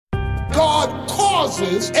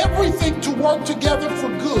causes everything to work together for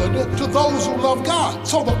good to those who love God.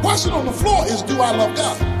 So the question on the floor is, do I love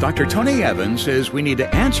God? Dr. Tony Evans says we need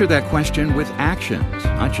to answer that question with actions,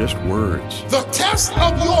 not just words. The test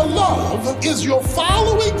of your love is your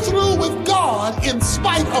following through with God in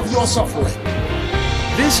spite of your suffering.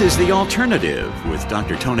 This is The Alternative with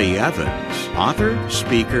Dr. Tony Evans, author,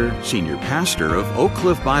 speaker, senior pastor of Oak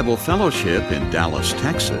Cliff Bible Fellowship in Dallas,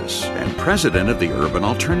 Texas, and president of the Urban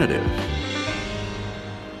Alternative.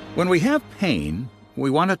 When we have pain, we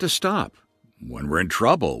want it to stop. When we're in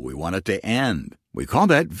trouble, we want it to end. We call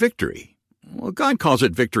that victory. Well, God calls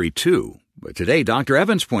it victory too. But today, Dr.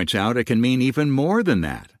 Evans points out it can mean even more than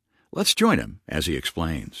that. Let's join him as he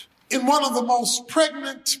explains. In one of the most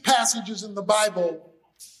pregnant passages in the Bible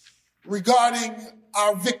regarding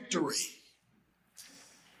our victory,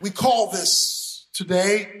 we call this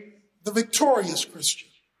today the Victorius Christian.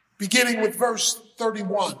 Beginning with verse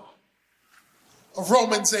 31 of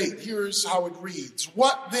Romans 8, here's how it reads.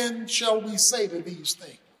 What then shall we say to these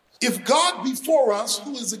things? If God be for us,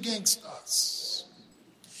 who is against us?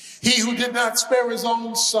 He who did not spare his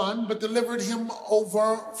own son, but delivered him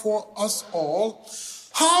over for us all,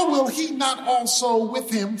 how will he not also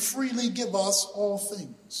with him freely give us all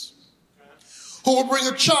things? Who will bring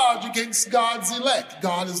a charge against God's elect?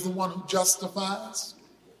 God is the one who justifies.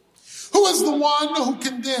 Who is the one who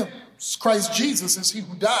condemns? Christ Jesus is he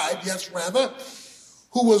who died, yes, rather,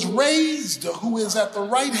 who was raised, who is at the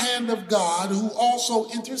right hand of God, who also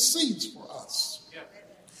intercedes for us.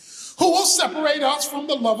 Who will separate us from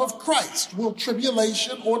the love of Christ? Will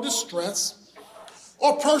tribulation or distress,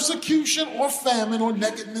 or persecution or famine or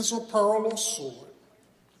nakedness or peril or sword?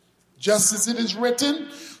 Just as it is written,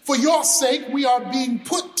 for your sake we are being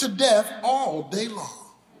put to death all day long.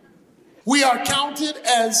 We are counted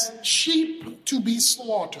as sheep to be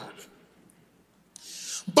slaughtered.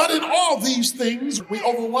 But in all these things we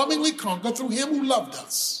overwhelmingly conquer through him who loved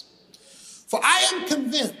us. For I am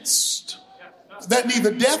convinced that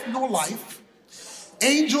neither death nor life,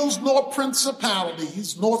 angels nor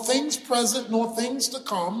principalities, nor things present nor things to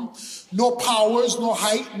come, nor powers, nor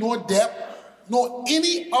height, nor depth, nor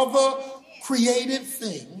any other created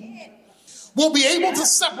thing will be able to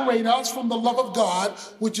separate us from the love of God,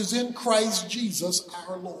 which is in Christ Jesus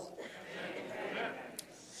our Lord.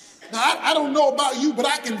 Now, I don't know about you, but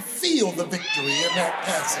I can feel the victory in that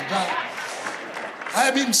passage. I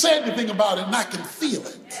haven't even said anything about it, and I can feel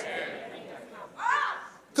it.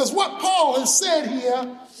 Because what Paul has said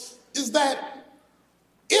here is that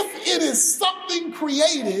if it is something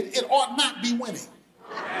created, it ought not be winning.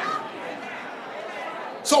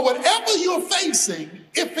 So whatever you're facing,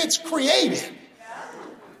 if it's created,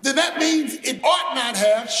 then that means it ought not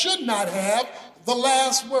have, should not have the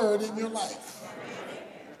last word in your life.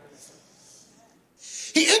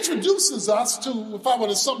 He introduces us to, if I were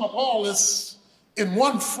to sum up all this in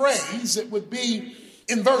one phrase, it would be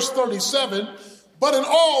in verse 37, but in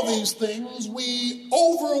all these things we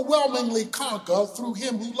overwhelmingly conquer through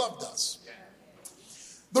him who loved us.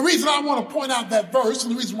 The reason I want to point out that verse,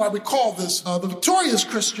 and the reason why we call this the Victorious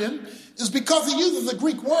Christian, is because he uses a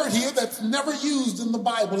Greek word here that's never used in the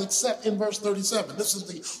Bible except in verse 37. This is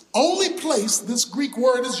the only place this Greek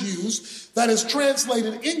word is used that is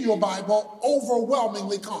translated in your Bible,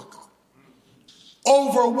 overwhelmingly conquer.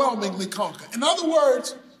 Overwhelmingly conquer. In other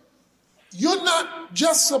words, you're not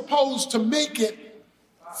just supposed to make it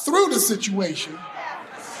through the situation.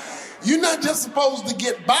 You're not just supposed to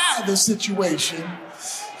get by the situation.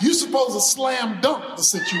 You're supposed to slam dunk the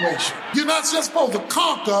situation. You're not just supposed to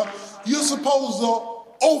conquer. You're supposed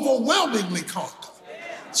to overwhelmingly conquer.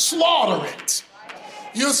 Slaughter it.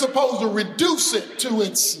 You're supposed to reduce it to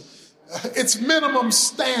its minimum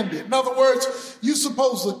standard. In other words, you're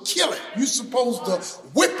supposed to kill it. You're supposed to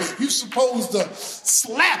whip it. You're supposed to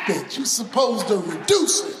slap it. You're supposed to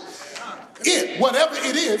reduce it. Whatever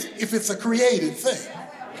it is, if it's a created thing.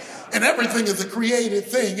 And everything is a created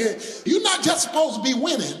thing. You're not just supposed to be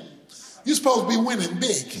winning. You're supposed to be winning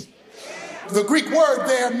big. The Greek word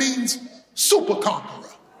there means super conqueror.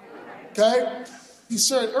 Okay? He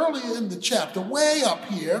said earlier in the chapter, way up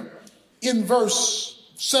here in verse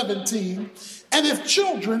 17, and if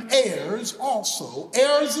children, heirs also,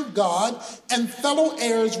 heirs of God and fellow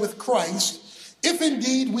heirs with Christ, if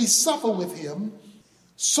indeed we suffer with him,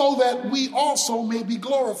 so that we also may be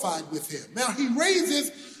glorified with him. Now he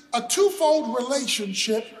raises a twofold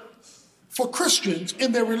relationship for Christians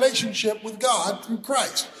in their relationship with God through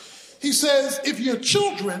Christ. He says, if you're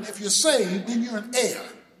children, if you're saved, then you're an heir.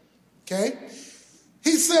 Okay?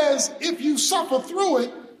 He says, if you suffer through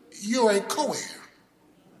it, you're a co-heir.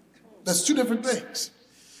 That's two different things.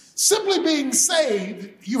 Simply being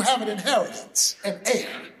saved, you have an inheritance, an heir.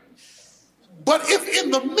 But if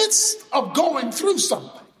in the midst of going through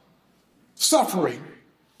something, suffering,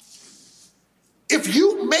 if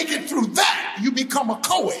you make it through that, you become a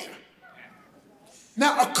co-heir.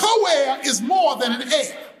 Now, a co-heir is more than an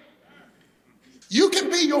heir. You can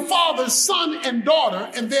be your father's son and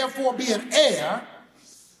daughter and therefore be an heir,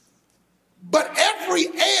 but every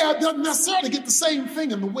heir doesn't necessarily get the same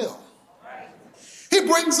thing in the will. He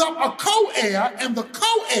brings up a co-heir, and the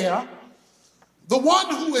co-heir, the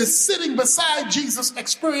one who is sitting beside Jesus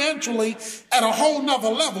experientially at a whole nother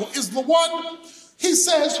level, is the one, he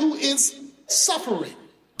says, who is suffering,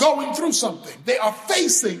 going through something. They are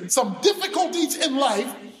facing some difficulties in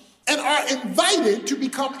life and are invited to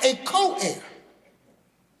become a co-heir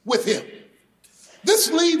with him. This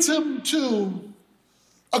leads him to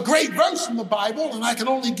a great verse in the Bible, and I can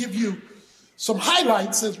only give you some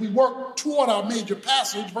highlights as we work toward our major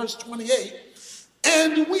passage, verse 28.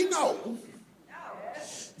 And we know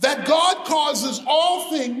that God causes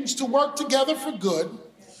all things to work together for good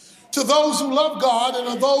to those who love God and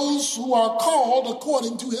are those who are called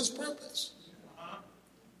according to his purpose.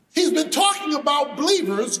 He's been talking about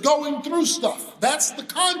believers going through stuff. That's the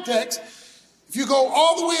context. If you go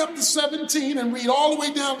all the way up to 17 and read all the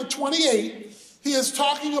way down to 28, he is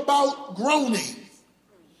talking about groaning.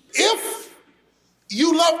 If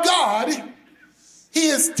you love God, he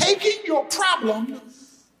is taking your problem,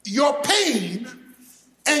 your pain,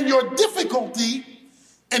 and your difficulty,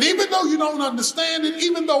 and even though you don't understand it,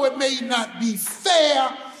 even though it may not be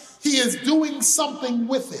fair, he is doing something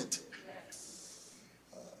with it.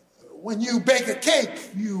 When you bake a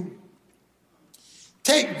cake, you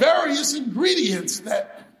take various ingredients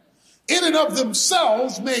that in and of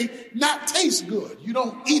themselves may not taste good. You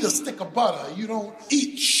don't eat a stick of butter. You don't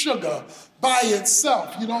eat sugar by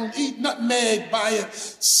itself. You don't eat nutmeg by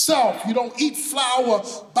itself. You don't eat flour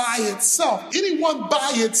by itself. Anyone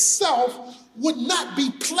by itself would not be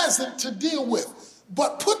pleasant to deal with.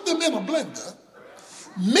 But put them in a blender,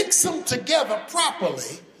 mix them together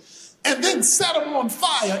properly, and then set them on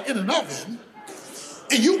fire in an oven,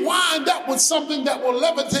 and you wind up with something that will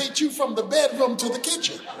levitate you from the bedroom to the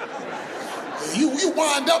kitchen. You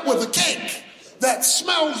wind up with a cake that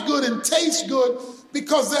smells good and tastes good,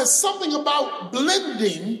 because there's something about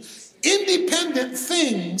blending independent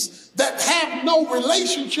things that have no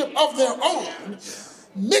relationship of their own,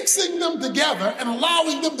 mixing them together and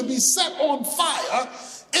allowing them to be set on fire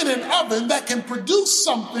in an oven that can produce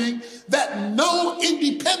something that no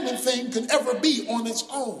independent thing can ever be on its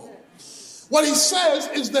own. What he says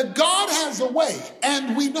is that God has a way,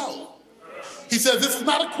 and we know. He says this is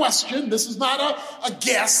not a question, this is not a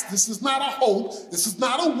guess, this is not a hope, this is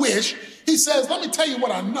not a wish. He says, let me tell you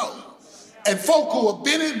what I know. And folk who have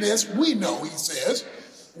been in this, we know, he says,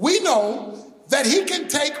 we know that he can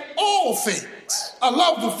take all things. I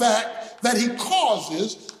love the fact that he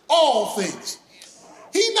causes all things.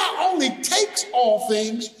 He not only takes all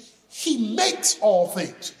things, he makes all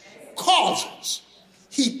things. Causes.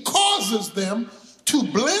 He causes them to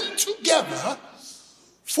blend together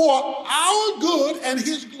for our good and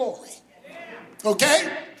his glory.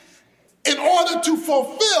 Okay? In order to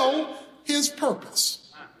fulfill his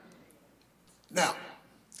purpose. Now,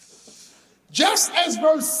 just as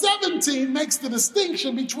verse 17 makes the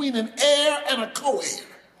distinction between an heir and a co-heir.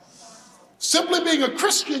 Simply being a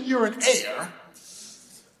Christian, you're an heir.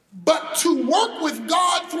 But to work with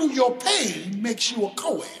God through your pain makes you a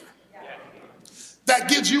co-heir. That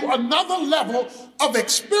gives you another level of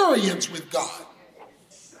experience with God.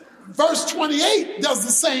 Verse 28 does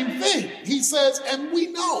the same thing. He says, and we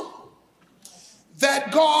know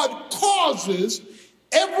that God causes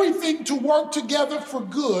everything to work together for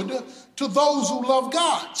good to those who love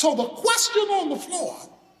God. So the question on the floor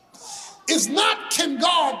is not, can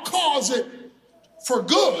God cause it for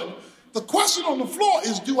good? The question on the floor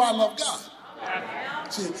is, do I love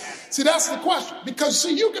God? See, that's the question. Because,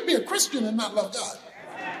 you can be a Christian and not love God.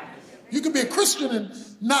 You can be a Christian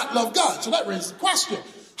and not love God. So that raises the question.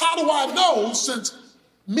 How do I know, since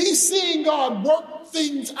me seeing God work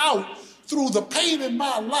things out through the pain in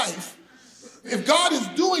my life, if God is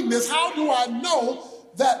doing this, how do I know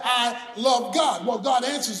that I love God? Well, God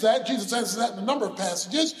answers that. Jesus answers that in a number of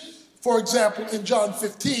passages. For example, in John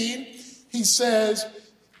 15, he says,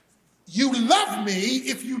 you love me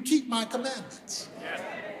if you keep my commandments.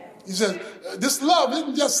 He says, this love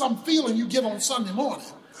isn't just some feeling you get on Sunday morning.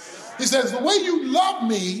 He says, the way you love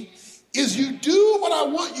me is you do what I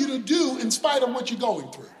want you to do in spite of what you're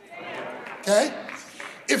going through. Okay?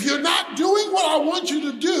 If you're not doing what I want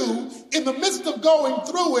you to do in the midst of going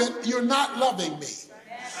through it, you're not loving me.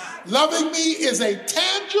 Loving me is a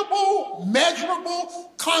tangible,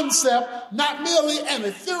 measurable concept, not merely an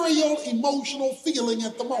ethereal, emotional feeling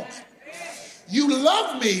at the moment. You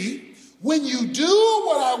love me when you do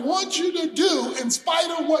what I want you to do in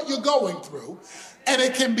spite of what you're going through. And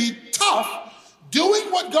it can be tough doing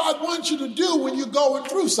what God wants you to do when you're going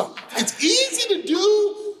through something. It's easy to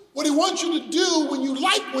do what he wants you to do when you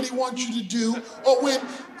like what he wants you to do or when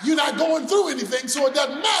you're not going through anything, so it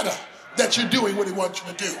doesn't matter that you're doing what he wants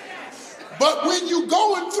you to do. But when you're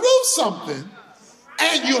going through something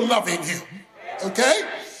and you're loving him, okay?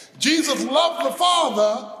 Jesus loved the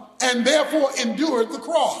Father and therefore endured the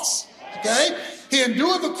cross, okay? He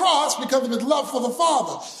endured the cross because of his love for the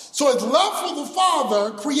Father. So his love for the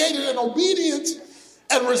Father created an obedience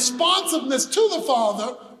and responsiveness to the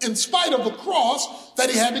Father in spite of the cross that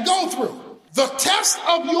he had to go through. The test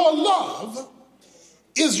of your love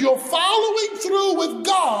is your following through with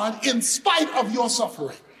God in spite of your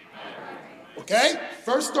suffering. Okay?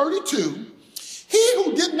 Verse 32, he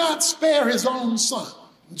who did not spare his own son,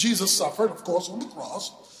 Jesus suffered, of course, on the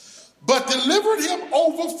cross, but delivered him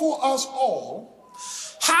over for us all,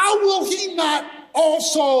 how will he not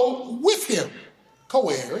also with him,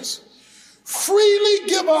 co-heirs, freely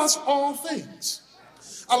give us all things?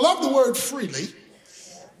 I love the word freely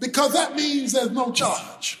because that means there's no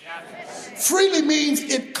charge. Freely means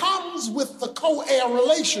it comes with the co-heir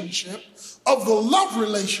relationship of the love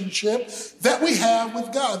relationship that we have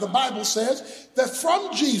with God. The Bible says that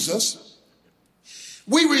from Jesus,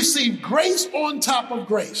 we receive grace on top of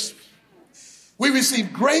grace. We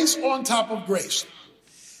receive grace on top of grace.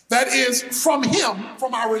 That is, from him,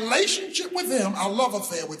 from our relationship with him, our love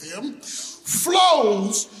affair with him,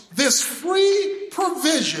 flows this free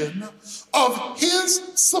provision of his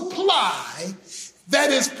supply that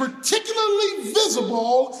is particularly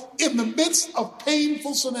visible in the midst of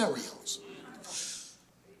painful scenarios.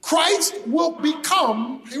 Christ will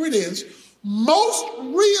become, here it is, most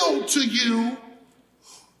real to you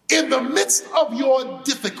in the midst of your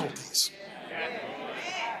difficulties.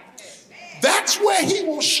 That's where he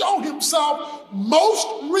will show himself most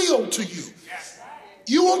real to you.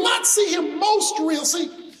 You will not see him most real. See,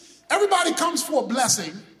 everybody comes for a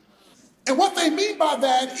blessing, and what they mean by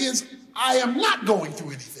that is, I am not going through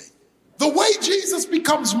anything. The way Jesus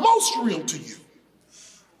becomes most real to you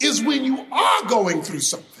is when you are going through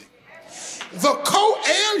something. The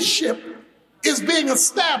co-heirship is being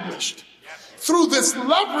established through this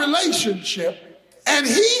love relationship, and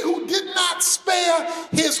he who did not spare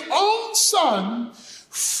his own son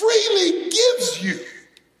freely gives you,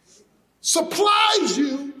 supplies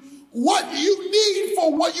you what you need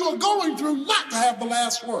for what you are going through, not to have the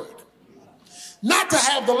last word, not to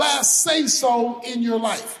have the last say-so in your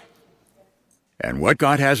life. And what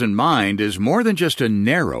God has in mind is more than just a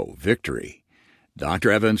narrow victory.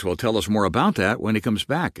 Dr. Evans will tell us more about that when he comes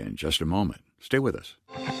back in just a moment. Stay with us.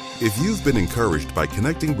 If you've been encouraged by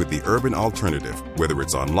connecting with the Urban Alternative, whether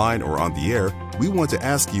it's online or on the air, we want to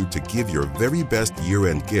ask you to give your very best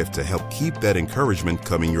year-end gift to help keep that encouragement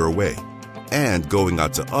coming your way and going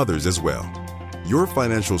out to others as well. Your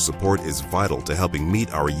financial support is vital to helping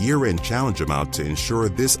meet our year-end challenge amount to ensure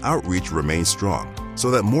this outreach remains strong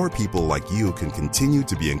so that more people like you can continue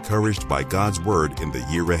to be encouraged by God's Word in the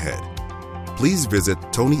year ahead. Please visit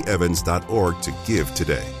TonyEvans.org to give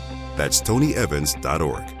today. That's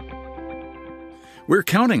TonyEvans.org. We're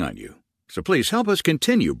counting on you, so please help us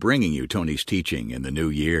continue bringing you Tony's teaching in the new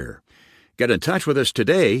year. Get in touch with us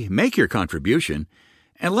today, make your contribution,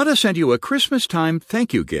 and let us send you a Christmas time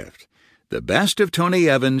thank you gift, the Best of Tony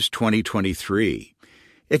Evans 2023.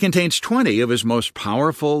 It contains 20 of his most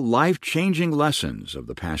powerful, life-changing lessons of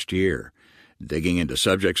the past year, digging into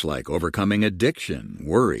subjects like overcoming addiction,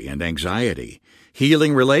 worry, and anxiety,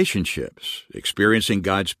 healing relationships, experiencing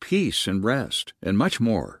God's peace and rest, and much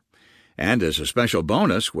more. And as a special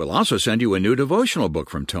bonus, we'll also send you a new devotional book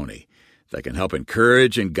from Tony that can help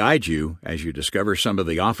encourage and guide you as you discover some of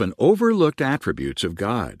the often overlooked attributes of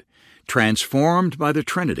God, transformed by the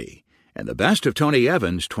Trinity, and the Best of Tony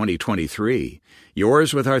Evans 2023.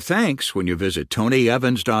 Yours with our thanks when you visit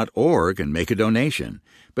TonyEvans.org and make a donation,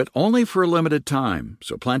 but only for a limited time,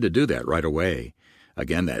 so plan to do that right away.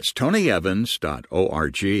 Again, that's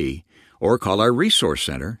TonyEvans.org, or call our Resource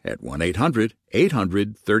Center at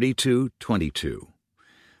 1-800-800-3222.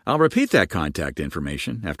 I'll repeat that contact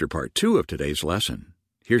information after part 2 of today's lesson.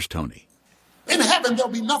 Here's Tony. In heaven,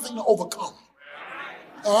 there'll be nothing to overcome.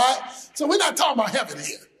 All right? So we're not talking about heaven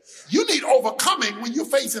here. You need overcoming when you're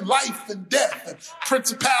facing life and death and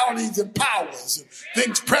principalities and powers and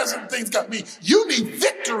things present, things got me. You need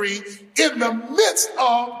victory in the midst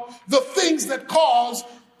of the things that cause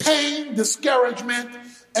pain, discouragement,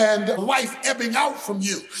 and life ebbing out from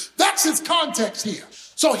you. That's his context here.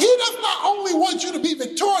 So he does not only want you to be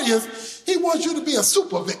victorious, he wants you to be a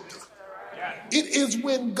super victor. It is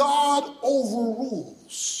when God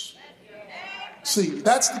overrules. See,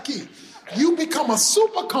 that's the key. You become a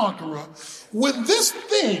super conqueror when this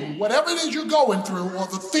thing, whatever it is you're going through, or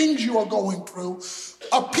the things you are going through,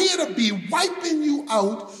 appear to be wiping you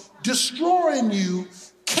out, destroying you,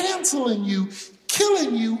 canceling you,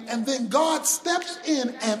 killing you, and then God steps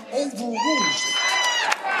in and overrules it.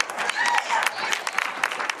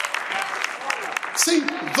 See,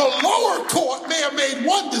 the lower court may have made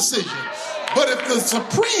one decision, but if the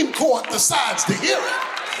Supreme Court decides to hear it,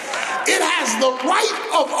 it has the right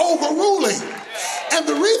of overruling. And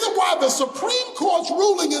the reason why the Supreme Court's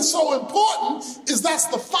ruling is so important is that's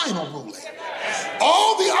the final ruling.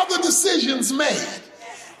 All the other decisions made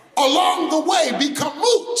along the way become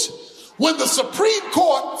moot when the Supreme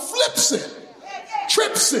Court flips it,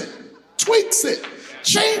 trips it, tweaks it,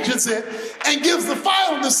 changes it, and gives the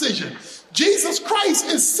final decision. Jesus Christ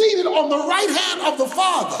is seated on the right hand of the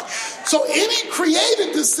Father. So any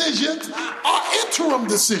created decisions are interim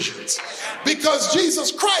decisions because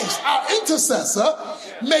Jesus Christ, our intercessor,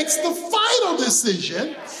 makes the final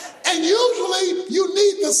decision. And usually you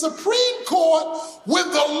need the Supreme Court when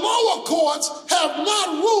the lower courts have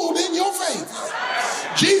not ruled in your favor.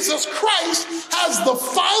 Jesus Christ has the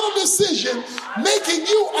final decision, making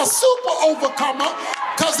you a super overcomer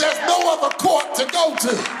because there's no other court to go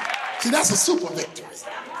to. See, that's a super victory.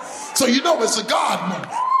 So you know it's a God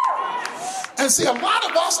moment. And see, a lot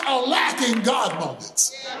of us are lacking God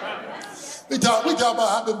moments. We talk about,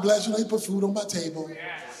 I've been blessed, you know, he put food on my table,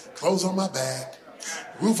 clothes on my back,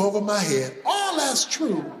 roof over my head. All that's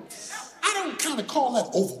true. I don't kind of call that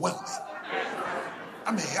overwhelming.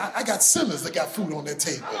 I mean, I got sinners that got food on their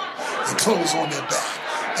table and clothes on their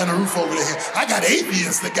back and a roof over their head. I got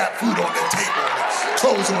atheists that got food on their table and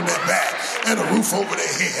clothes on their back and a roof over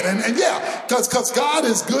their head. And yeah, because God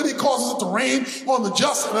is good. He causes it to rain on the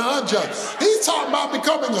just and the unjust. He's talking about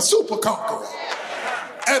becoming a super conqueror.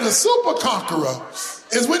 And a super conqueror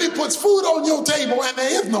is when he puts food on your table and there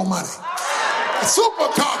is no money. A super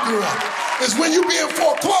conqueror is when you're being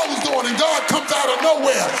foreclosed on and God comes out of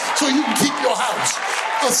nowhere so you can keep your house.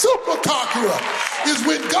 A super conqueror is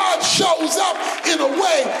when God shows up in a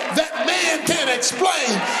way that man can't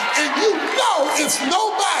explain, and you know it's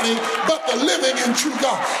nobody but the living and true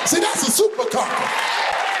God. See, that's a super conqueror.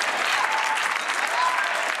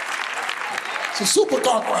 It's a super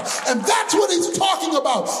conqueror. And that's what he's talking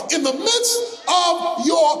about. In the midst of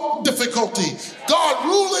your difficulty, God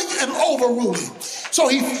ruling and overruling. So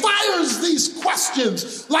he fires these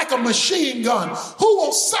questions like a machine gun. Who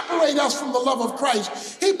will separate us from the love of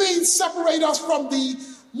Christ? He means separate us from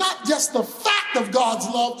not just the fact of God's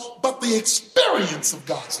love, but the experience of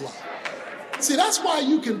God's love. See, that's why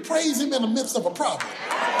you can praise him in the midst of a problem.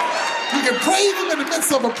 You can praise him in the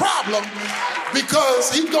midst of a problem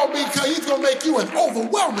because he's gonna make you an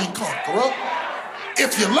overwhelming conqueror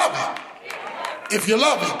if you love him. If you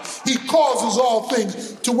love him, he causes all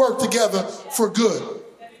things to work together for good.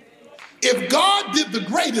 If God did the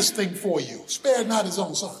greatest thing for you, spared not his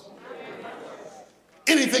own son.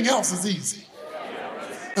 Anything else is easy.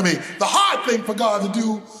 I mean, the hard thing for God to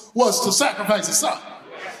do was to sacrifice his son.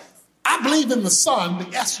 I believe in the Son,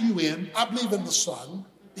 the S-U-N. I believe in the Son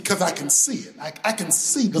because I can see it. I can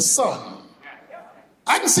see the sun.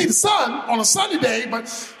 I can see the sun on a sunny day, but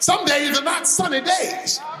some days are not sunny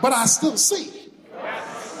days, but I still see it.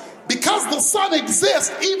 Because the sun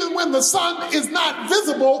exists, even when the sun is not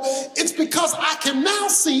visible, it's because I can now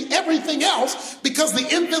see everything else because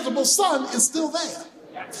the invisible sun is still there.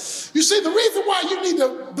 You see, the reason why you need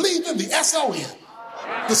to believe in the S-O-N,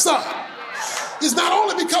 the sun, is not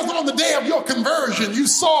only because on the day of your conversion you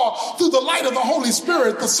saw through the light of the Holy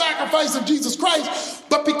Spirit the sacrifice of Jesus Christ,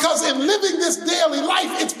 but because in living this daily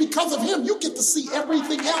life, it's because of him you get to see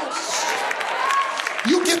everything else.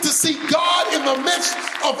 You get to see God in the midst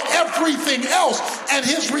of everything else, and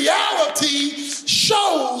his reality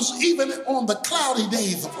shows even on the cloudy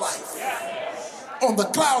days of life, on the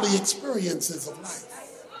cloudy experiences of life.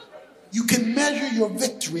 You can measure your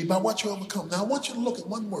victory by what you overcome. Now, I want you to look at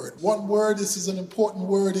one word. One word, this is an important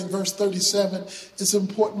word in verse 37. It's an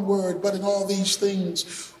important word, but in all these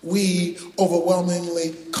things, we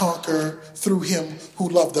overwhelmingly conquer through him who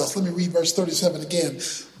loved us. Let me read verse 37 again.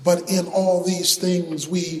 But in all these things,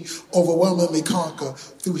 we overwhelmingly conquer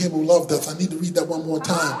through him who loved us. I need to read that one more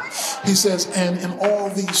time. He says, and in all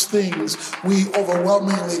these things, we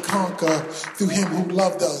overwhelmingly conquer through him who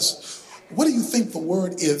loved us. What do you think the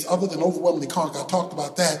word is other than overwhelmingly conquer? I talked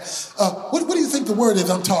about that. What do you think the word is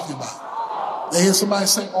I'm talking about? They hear somebody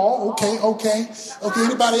say, oh, okay.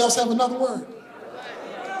 Anybody else have another word?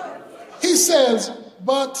 He says,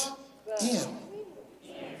 but in.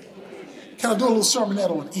 Can I do a little sermonette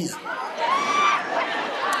on in?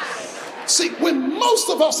 See, when most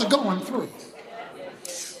of us are going through,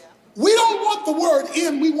 we don't want the word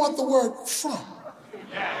in, we want the word from.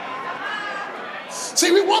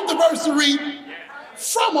 See, we want the verse to read,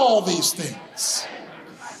 from all these things,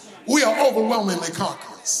 we are overwhelmingly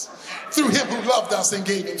conquerors through him who loved us and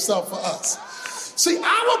gave himself for us. See,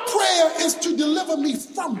 our prayer is to deliver me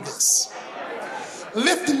from this,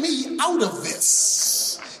 lift me out of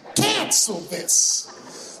this, cancel this.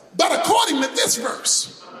 But according to this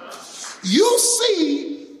verse, you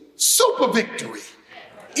see super victory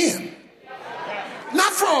in,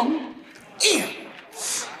 not from, in.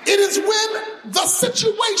 It is when the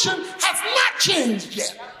situation has not changed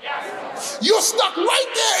yet. You're stuck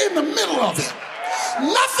right there in the middle of it.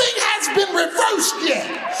 Nothing has been reversed yet.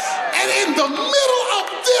 And in the middle of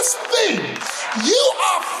this thing, you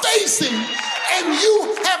are facing and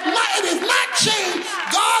it has not changed.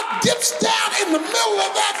 God dips down in the middle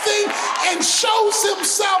of that thing and shows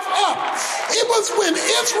himself up. It was when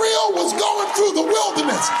Israel was going through the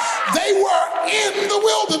wilderness. They were in the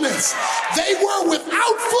wilderness. They were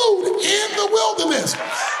without food in the wilderness.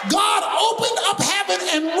 God opened up heaven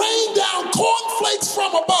and rained down cornflakes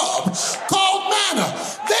from above called manna.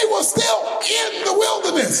 They were still in the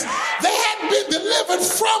wilderness. They hadn't been delivered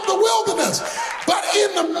from the wilderness. But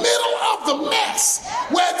in the middle of the mess,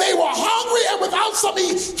 where they were hungry and without something,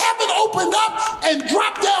 heaven opened up and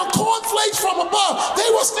dropped down cornflakes from above. They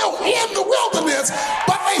were still in the wilderness,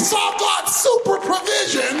 but they saw God's super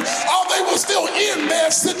provision, or they were still in their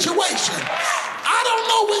situation. I don't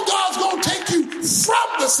know when God's going to take you from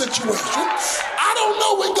the situation. I don't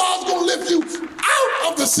know when God's going to lift you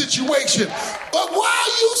out of the situation. But while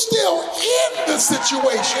you still in the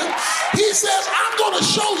situation, he says, I'm going to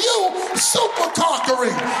show you super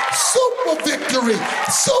conquering, super victory,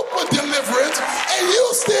 super deliverance, and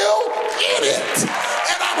you still in it.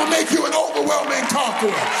 And I'm going to make you an overwhelming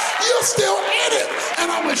conqueror. You're still in it,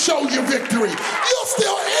 and I'm going to show you victory. You're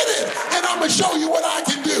still in it, and I'm going to show you what I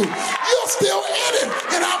can do. You're still in it,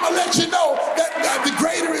 and I'm going to let you know that the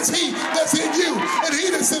greater is he that's in you and he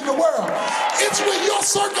that's in the world. It's when your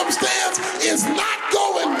circumstance is not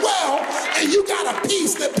going well and you got a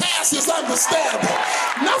peace that passes understanding.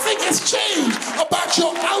 Nothing has changed about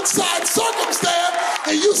your outside circumstance,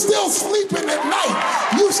 and you still sleeping at night.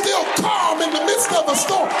 You still calm in the midst of a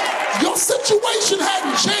storm. Your situation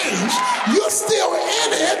hadn't changed. You're still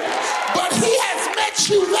in it, but he has met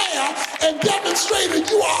you there and demonstrated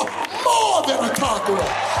you are more than a conqueror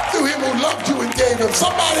through him who loved you and gave him.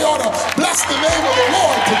 Somebody ought to bless the name of the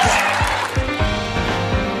Lord today.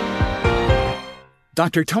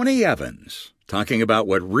 Dr. Tony Evans, talking about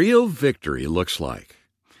what real victory looks like.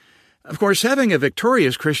 Of course, having a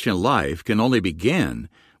victorious Christian life can only begin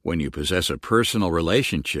when you possess a personal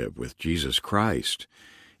relationship with Jesus Christ.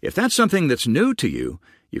 If that's something that's new to you,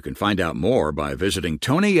 you can find out more by visiting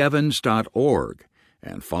tonyevans.org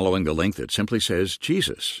and following the link that simply says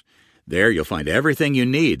Jesus. There you'll find everything you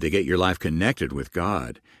need to get your life connected with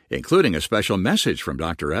God, including a special message from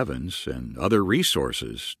Dr. Evans and other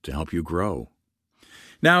resources to help you grow.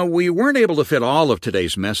 Now, we weren't able to fit all of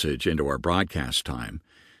today's message into our broadcast time,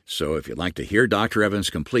 so if you'd like to hear Dr. Evans'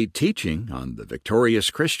 complete teaching on the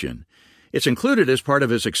Victorious Christian, it's included as part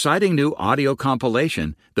of his exciting new audio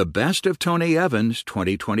compilation, The Best of Tony Evans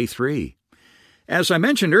 2023. As I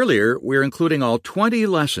mentioned earlier, we're including all 20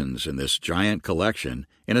 lessons in this giant collection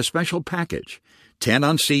in a special package, 10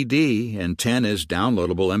 on CD and 10 as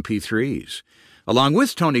downloadable MP3s, along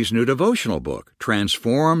with Tony's new devotional book,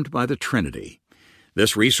 Transformed by the Trinity.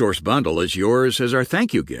 This resource bundle is yours as our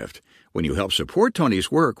thank you gift when you help support Tony's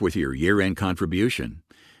work with your year-end contribution.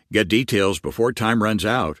 Get details before time runs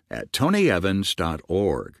out at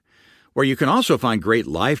tonyevans.org, where you can also find great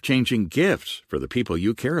life-changing gifts for the people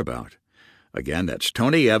you care about. Again, that's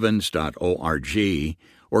tonyevans.org,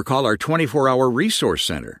 or call our 24-hour resource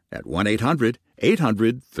center at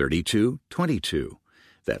 1-800-800-3222.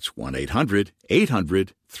 That's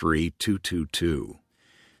 1-800-800-3222.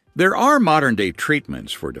 There are modern-day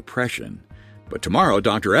treatments for depression, but tomorrow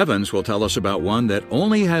Dr. Evans will tell us about one that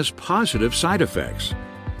only has positive side effects,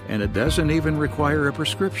 and it doesn't even require a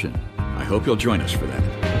prescription. I hope you'll join us for that.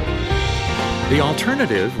 The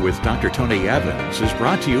Alternative with Dr. Tony Evans is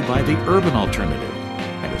brought to you by the Urban Alternative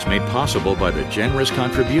and is made possible by the generous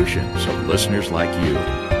contributions of listeners like you.